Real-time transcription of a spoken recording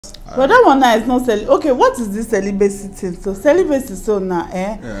But that one now is not okay. What is this celibacy thing? So celibacy so now,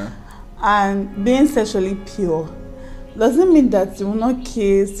 Yeah. And being sexually pure doesn't mean that you will not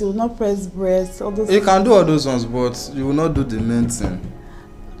kiss, you will not press breasts, all those. You can do all those ones, but you will not do the main thing.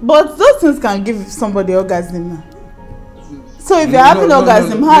 But those things can give somebody orgasm. So if you're having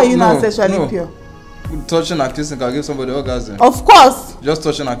orgasm, how are you not sexually pure? Touching and kissing can give somebody orgasm. Of course. Just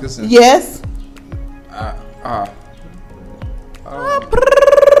touching and kissing. Yes. What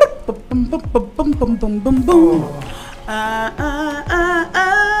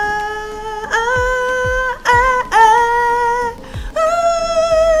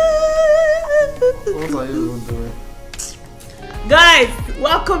are you doing? Guys,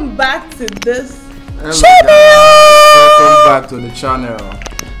 welcome back to this channel. Welcome back to the channel.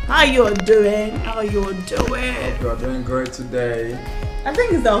 How you doing? How you doing? Hope you are doing great today. I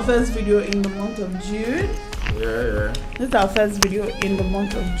think it's our first video in the month of June. Yeah. This is our first video in the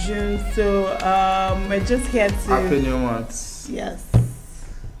month of June. So we're just here to Happy New Month. Yes.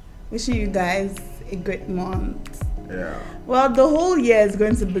 Wishing you guys a great month. Yeah. Well, the whole year is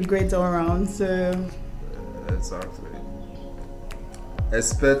going to be great all around, so exactly.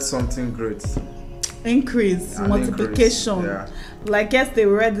 Expect something great. Increase, multiplication. Increase. Yeah. Like yesterday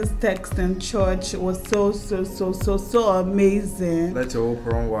we read this text in church. It was so amazing. Let your hope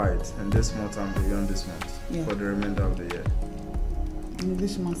run wide in this month and beyond this month. Yeah. For the remainder of the year.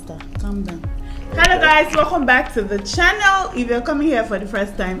 English master, calm down. Okay. Hello guys, welcome back to the channel. If you're coming here for the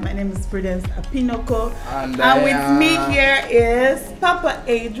first time, my name is Prudence Apinoko, and with me here is Papa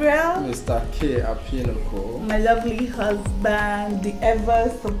Adriel, Mr. K Apinoko, my lovely husband, the ever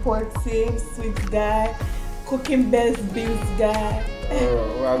supportive sweet guy, cooking best beans guy.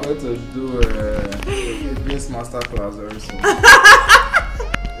 Oh, we are going to do a beans masterclass very soon.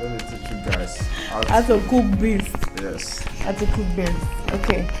 Let me teach you guys how to cook beans. Yes. How to cook beans.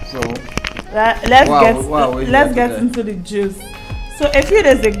 Okay. So let's get into the juice. So a few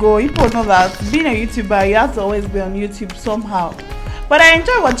days ago, people know that being a YouTuber, you have to always be on YouTube somehow. But I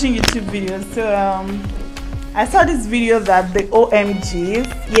enjoy watching YouTube videos. So I saw this video that the OMGs,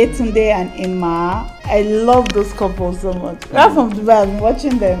 Yetunde and Emma, I love those couples so much. Right from Dubai, I've been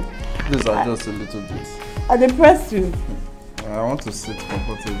watching them. These are just a little bit. Are they pressed you? I want to sit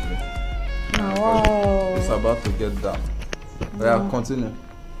comfortably. Oh, wow. It's about to get down. Yeah, continue.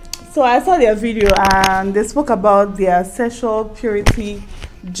 So I saw their video and they spoke about their sexual purity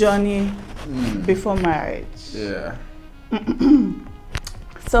journey before marriage. Yeah.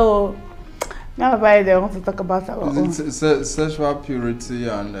 So now they want to talk about our own sexual purity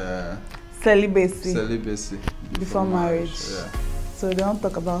and celibacy before marriage. Yeah. So they don't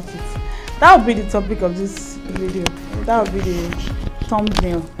talk about it. That would be the topic of this video. Okay. That would be the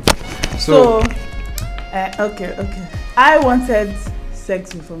thumbnail. So okay. I wanted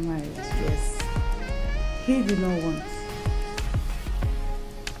sex before marriage. Yes. He did not want.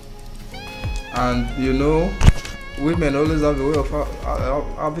 And you know, women always have a way of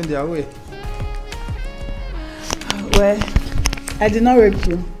having their way. Well, I did not rape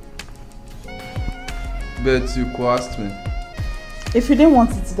you. But you coerced me. If you didn't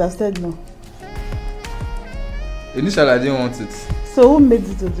want it, you'd have said no. Initially, I didn't want it. So who made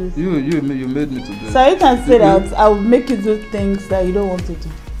you to do it? You made me to do it. So you can say that I will make you do things that you don't want to do.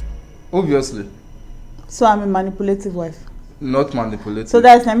 Obviously. So I'm a manipulative wife. Not manipulative. So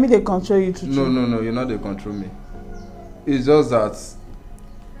that's me they control you to. No, you're not they control me. It's just that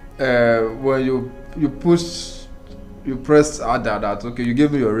when you pressed harder that okay, you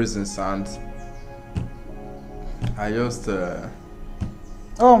gave me your reasons and I just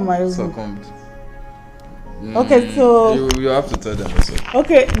oh my succumbed. Okay, so you have to tell them also.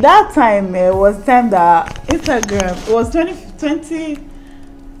 Okay, that time was time that Instagram was 2020.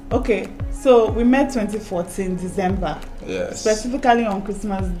 Okay, so we met 2014 December. Yes. Specifically on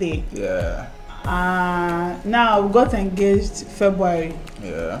Christmas Day. Yeah. Now we got engaged February.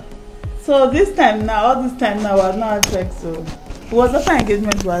 Yeah. So all this time now, we have not had sex. So it was after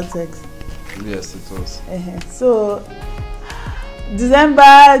engagement we had sex. Yes, it was. So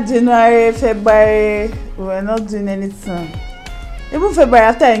December, January, February, we were not doing anything. Even February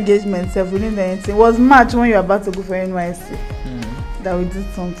after engagement, we didn't do anything. It was March when you were about to go for NYC that we did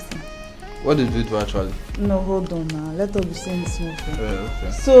something. What did we do actually? No, hold on now. Let us be saying this one.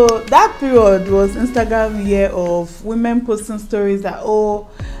 Okay. So that period was Instagram year of women posting stories that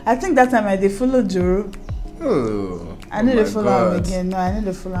I think that time I did follow Juru. Oh. I need to follow him again. No, I need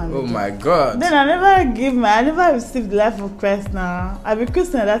to follow him again. Oh my God. Then I never received the life of Christ now. I be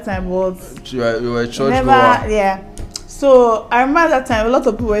Christian at that time, but you were a church goer. Yeah. So I remember that time a lot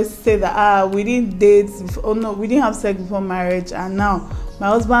of people used to say that we didn't date before, we didn't have sex before marriage, and now my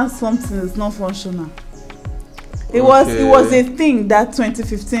husband's something is not functional. It was a thing that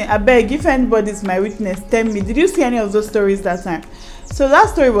 2015. I beg, if anybody is my witness, tell me, did you see any of those stories that time? So that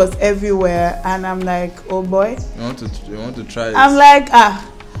story was everywhere, and I'm like, oh boy. You want to try it? I'm like,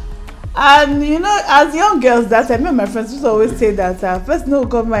 and you know, as young girls that time, me and my friends used to always say that first no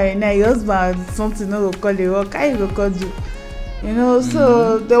come marry, now your husband something no go call you, what kind you go call you? You know,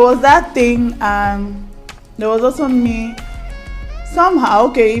 so there was that thing, and there was also me. Somehow,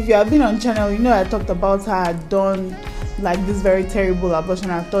 okay, if you have been on channel, you know I talked about how I had done like this very terrible abortion.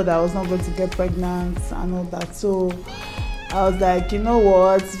 I thought I was not going to get pregnant and all that. So I was like, you know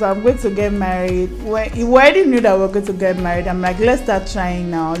what, if I'm going to get married, we already knew that we were going to get married. I'm like, let's start trying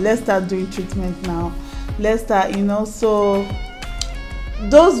now. Let's start doing treatment now. Let's start, you know. So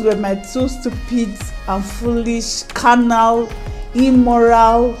those were my two stupid and foolish, carnal,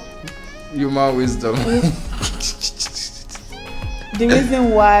 immoral human wisdom. The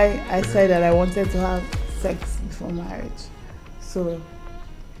reason why I said that I wanted to have sex before marriage. So,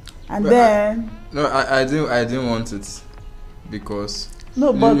 and then no, I didn't want it because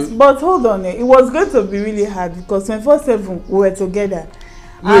no, but hold on, it was going to be really hard because 24/7 we were together,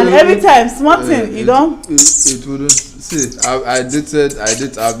 and every time small thing you don't. It wouldn't see. I've dated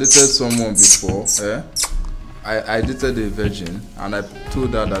someone before. I dated a virgin, and I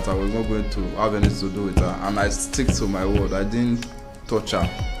told her that I was not going to have anything to do with her, and I stick to my word. I didn't touch her.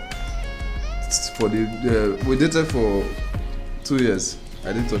 For we dated for 2 years.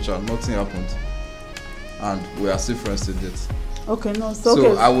 I didn't touch her. Nothing happened, and we are still friends to date. Okay, no. So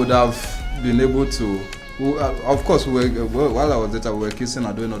okay. I would have been able to. Of course, while I was dating, we were kissing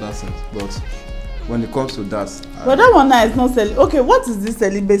and doing other things, but when it comes to that. But that one now is not okay, what is this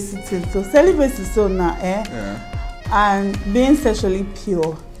celibacy thing? So celibacy so now, Yeah. And being sexually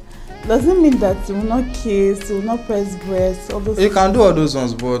pure doesn't mean that you will not kiss, you will not press breasts, all those You can do all those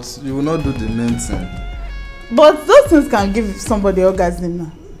ones, but you will not do the main thing. But those things can give somebody orgasm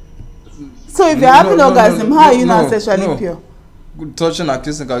now. So if you're having orgasm, how are you not sexually pure? Touching and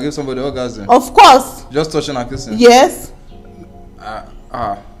kissing can give somebody orgasm. Of course. Just touching and kissing? Yes. I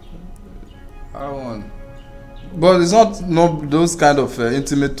don't want. But it's not those kind of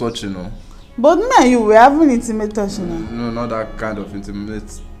intimate touching, no. But me and you were having intimate touching. No, not that kind of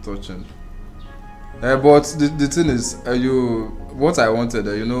intimate touching. But the thing is, what I wanted,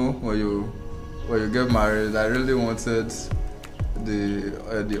 you know, when you get married, I really wanted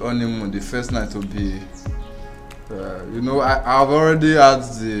the honeymoon, the first night to be. You know, I've already had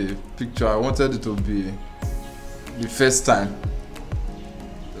the picture. I wanted it to be the first time.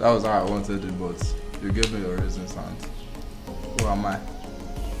 That was how I wanted it, but you gave me your reasons, and who am I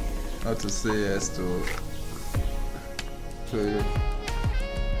not to say yes to you?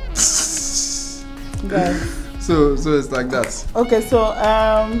 Guys. So it's like that. Okay, so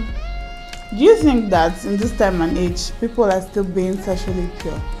do you think that in this time and age, people are still being sexually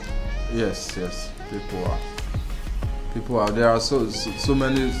pure? Yes, people are. There are so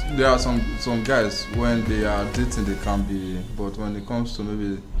many. There are some guys when they are dating they can be, but when it comes to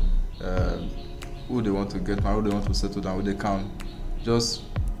maybe who they want to get married, who they want to settle down, they can just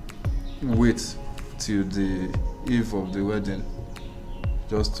wait till the eve of the wedding.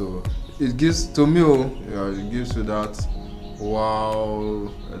 Just to it gives to me, it gives you that wow,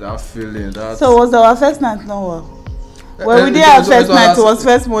 that feeling. That so was our first night no well? Well, we did our first night. It was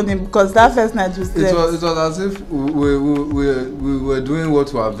first morning because that first night we slept. It was as if we were doing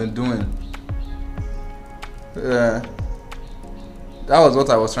what we have been doing. That was what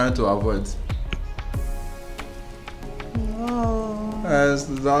I was trying to avoid. Oh.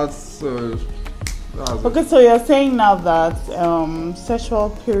 That's okay, so you're saying now that sexual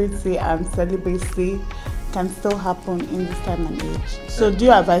purity and celibacy can still happen in this time and age. So do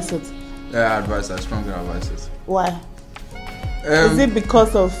you advise it? Yeah, I strongly advise it. Why? Is it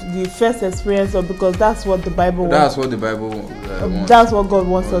because of the first experience, or because that's what the Bible wants? That's what the Bible wants. That's what God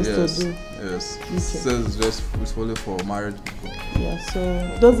wants us to do. Yes. Okay. It says it's only for married people. Yeah.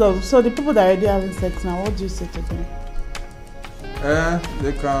 So the people that are already having sex now, what do you say to them?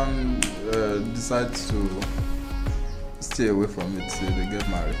 They can decide to stay away from it till they get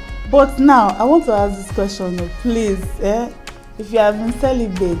married. But now I want to ask this question, please. If you have been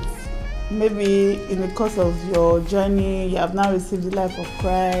celibate, maybe in the course of your journey, you have now received the life of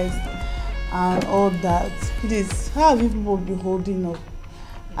Christ and all that. Please, how have you people been holding up?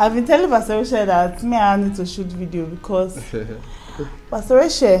 I've been telling Pastor Reshe that I need to shoot video because Pastor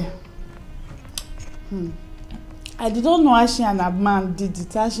Reshe, I didn't know how she and her man did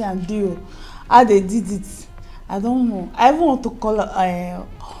it, how they did it. I don't know. I even want to call her.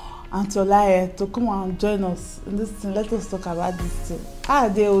 and Tolaye to come and join us in this thing. Let us talk about this thing. How are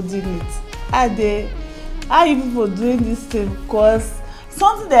they holding it? How are you people doing this thing? Because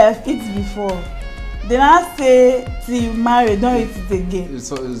something they have eaten before, they now say till you marry, don't eat it again. It's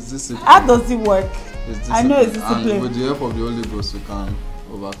discipline. How does it work? I know it's discipline. And with the help of the Holy Ghost, you can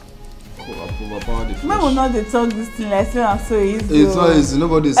overpower the flesh. Men will not they talk this thing like say so easy. It's not easy.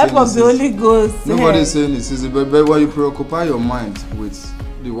 Nobody's saying help of the Holy Ghost. Nobody's saying it's easy, but when you preoccupy your mind with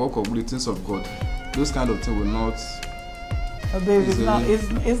the work of the things of God, those kind of things will not. Oh, baby, it's not an easy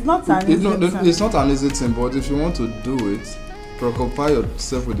thing. It's not an easy thing, but if you want to do it, preoccupy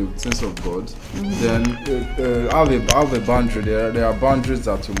yourself with the things of God, then have a boundary. There are boundaries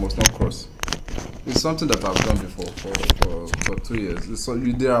that you must not cross. It's something that I've done before for 2 years. So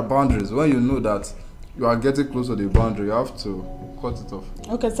there are boundaries. When you know that you are getting close to the boundary, you have to cut it off.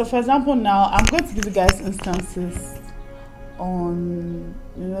 Okay, so for example, now I'm going to give you guys instances on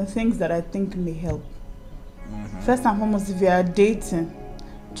things that I think may help. First and foremost, if you are dating,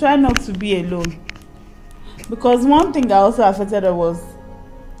 try not to be alone. Because one thing that also affected her was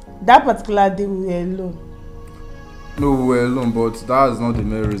that particular day we were alone. No, we were alone, but that is not the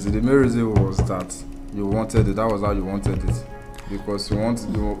main reason. The main reason was that you wanted it. That was how you wanted it, because you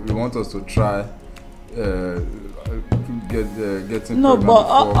want us to try getting no, pregnant.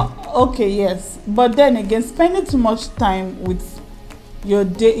 But okay, yes, but then again, spending too much time with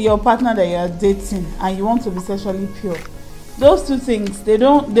your partner that you are dating and you want to be sexually pure, those two things they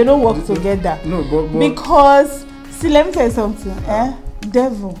don't work together. No, but because see, let me tell you something.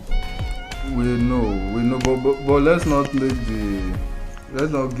 Devil. We know, but let's not give the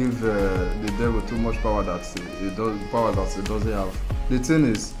devil too much power that it doesn't have. The thing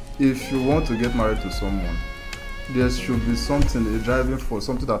is, if you want to get married to someone, there should be something, a driving force,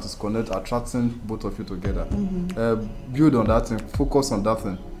 something that is attracting both of you together. Build on that thing, focus on that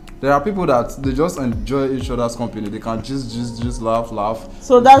thing. There are people that they just enjoy each other's company. They can just laugh.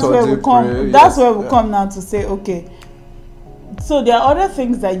 So that's where we come. That's where we come now to say, okay. So there are other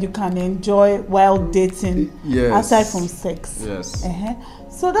things that you can enjoy while dating, aside from sex. Yes.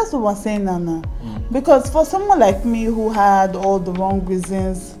 So that's what we're saying, Nana. Because for someone like me who had all the wrong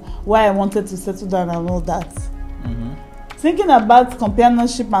reasons why I wanted to settle down and all that, thinking about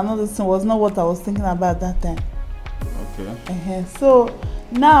companionship and all this was not what I was thinking about that time. Okay. So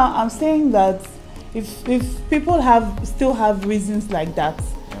now I'm saying that if people still have reasons like that,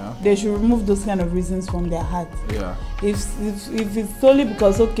 they should remove those kind of reasons from their heart. If it's solely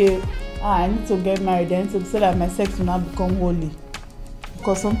because I need to get married, I need to so that my sex will not become holy.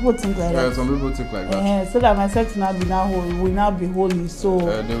 Because some people think like that. Yeah, some people think like that. So that my sex will now be holy. So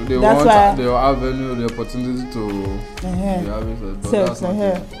that's why they'll have the opportunity to sex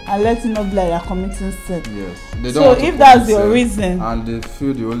and let it not be like you're committing sin. Yes. So if that's your reason, and they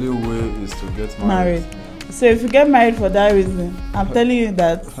feel the only way is to get married. So if you get married for that reason, I'm telling you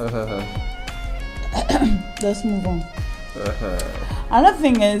that. Let's move on. Another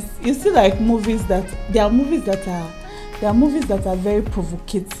thing is, you see, like there are movies that are very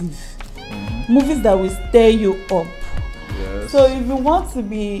provocative. Movies that will stir you up. Yes. So if you want to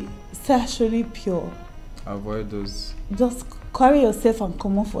be sexually pure, avoid those. Just carry yourself and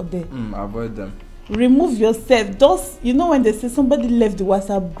come on for them. Avoid them. Remove yourself. Just when they say somebody left the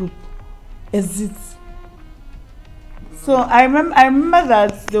WhatsApp group, exit. So I remember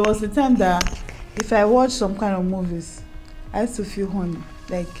that there was a time that if I watched some kind of movies, I used to feel horny.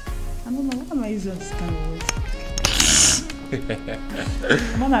 Like, I don't know, why am I using this kind of words?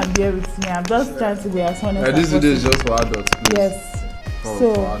 Come on, bear with me. I'm just trying to be as honest as possible. This video is just for adults, please. Yes.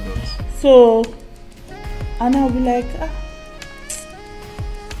 For adults. So, and I'll be like,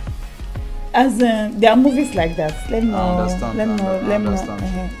 as in, there are movies like that. Let me know.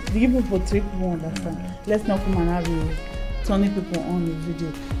 The people for 3 people understand. Let's not come and have you turning people on the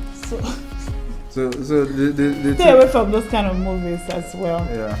video. So stay away from those kind of movies as well.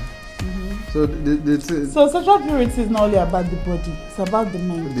 Yeah. So sexual purity is not only about the body; it's about the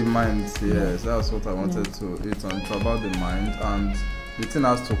mind. The mind, yes, that's what I wanted to hit on. It's about the mind, and the thing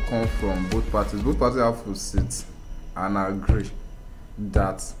has to come from both parties. Both parties have to sit and agree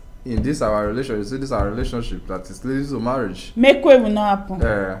that in this our relationship that is leading to marriage. Make way will not happen.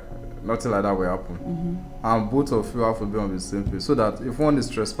 Nothing like that will happen. And both of you have to be on the same page, so that if one is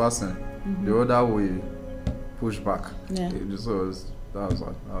trespassing, the other will push back. So that was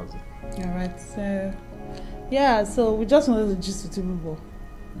it. Alright, so we just wanted to gist with people.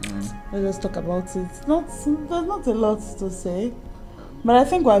 Let's just talk about it. There's not a lot to say, but I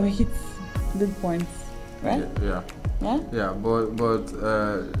think we have hit good points, right? Yeah, but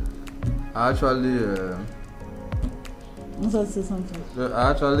actually I want to say something.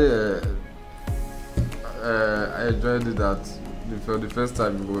 Actually, I enjoyed it that for the first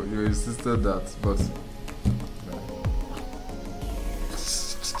time you insisted that, but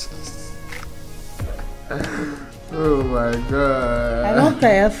oh my god! I don't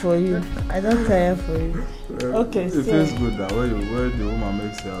tire for you. Okay, it feels good that where the woman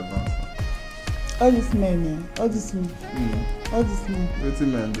makes the advance. All this men, all this men. What do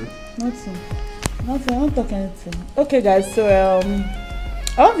men do? Nothing. I don't talk anything. Okay, guys. So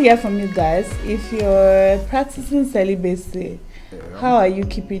I want to hear from you guys. If you're practicing celibacy, how are you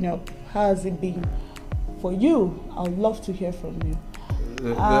keeping up? How has it been for you? I would love to hear from you.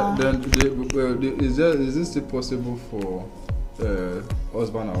 Is this still possible for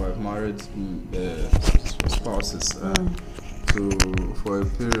husband and wife, married spouses, for a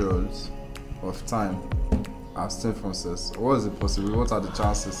period of time abstain from sex? What is it possible? What are the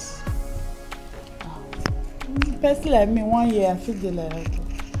chances? Person like me, 1 year I feel the like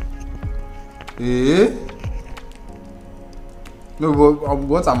that. No, but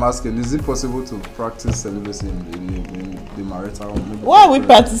what I'm asking, is it possible to practice celibacy in the marital home? Why are we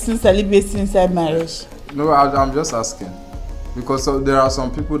practicing celibacy inside marriage? No, I'm just asking. Because there are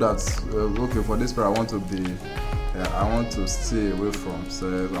some people that, okay, for this period I want to stay away from sex,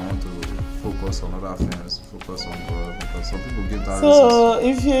 I want to focus on other things, focus on God, because some people give that reason. So,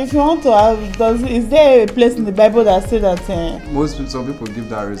 if you want to have, is there a place in the Bible that says that? Some people give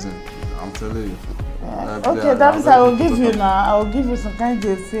that reason, I'm telling you. Okay, that is I will give you now. I will give you some kind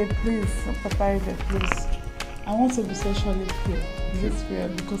of say, please, Papa, please. I want to be sexually pure in this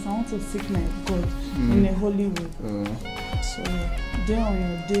period because I want to seek my God in a holy way. So, day on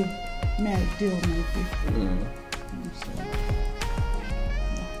your day, may I day on my day.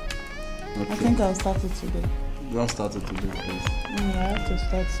 Okay. I think I'll start it today. You want to start it today, please? I have to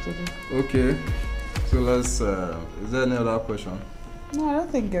start today. Okay. So let's. Is there any other question? No, I don't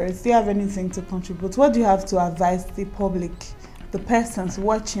think there is. Do you have anything to contribute? What do you have to advise the public, the persons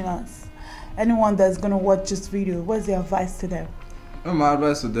watching us, anyone that's going to watch this video? What's the advice to them? Well, my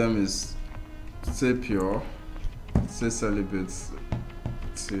advice to them is stay pure, stay celibate,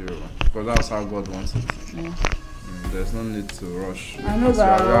 because that's how God wants it. Yeah. There's no need to rush. I know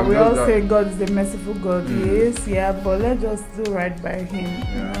that we all say God is the merciful God. Yes, yeah, but let's just do right by Him,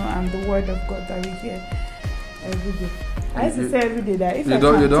 you know, and the word of God that we hear every day. I used to say every day that if I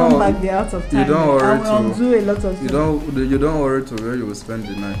can turn back the out of time, I will do a lot of things. You don't worry to where you will spend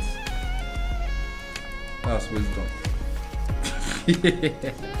the night. That's wisdom.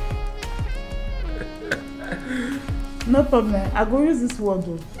 No problem. I go use this word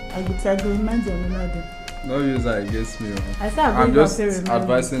though. I go remind them another. Don't use that against me. I'm just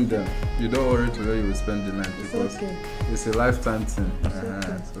advising them. You don't worry to where you will spend the night because it's a lifetime thing.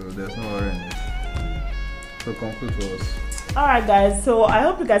 So there's no worry in it. So conclude for us. Alright guys, so I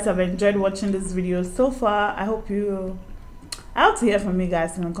hope you guys have enjoyed watching this video so far. I hope to hear from you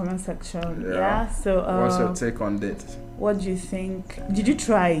guys in the comment section. Yeah. So what's your take on that? What do you think? Did you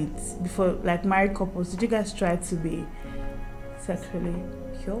try it before, like married couples? Did you guys try to be sexually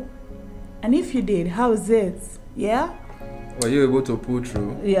pure? And if you did, how is it? Yeah? Were you able to pull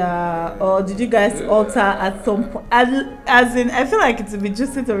through? Yeah, or did you guys alter at some point? As in, I feel like it would be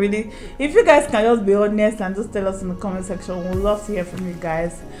just to really, if you guys can just be honest and just tell us in the comment section, we'd love to hear from you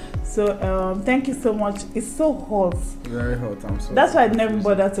guys. So, thank you so much. It's so hot. Very hot, I'm sorry. That's why I never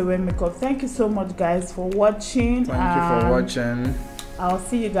bother to wear makeup. Thank you so much, guys, for watching. Thank you for watching. I'll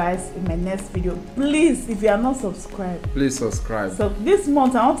see you guys in my next video. Please, if you are not subscribed, please subscribe. So this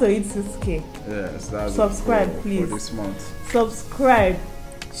month I want to hit 6K. Yes, that's subscribe, please. For this month. Subscribe.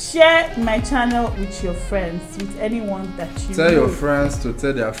 Share my channel with your friends, with anyone that you tell your friends to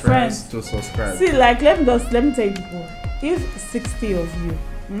tell their friends to subscribe. See, like let me tell you people, if 60 of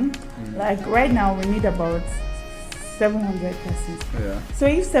you, like right now we need about 700 persons. Yeah. So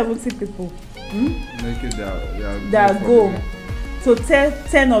if 70 people make it their goal. So tell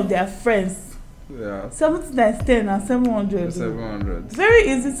 10 of their friends. Yeah. 70 times 10 and 700. 700. Very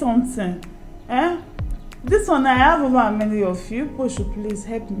easy something. This one I have over many of you. People should please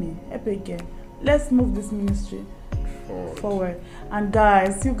help me. Help again. Let's move this ministry forward. And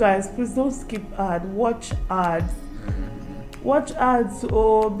guys, you guys, please don't skip ads. Watch ads. Watch ads.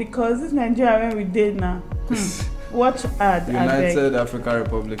 Oh, because this Nigeria when we did now. Watch ads. United African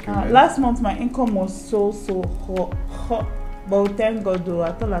Republic. Last month my income was so hot. But thank God though,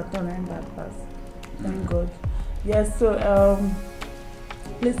 I thought I ain't that fast. Thank God. Yes, so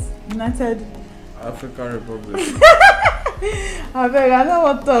please, United African Republic. I beg, I don't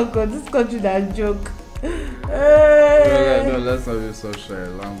want to talk about this country that joke. No, let's not use such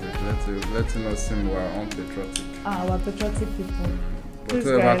language. Let it not seem we are unpatriotic. We're patriotic people.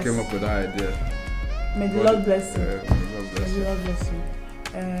 Whoever came up with that idea. May the Lord bless you. May the Lord bless you.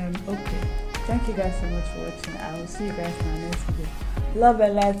 Okay. Thank you guys so much for watching. I will see you guys in our next video. Love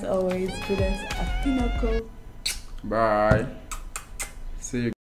and light always. Prudence, Apinoko. Bye. See you.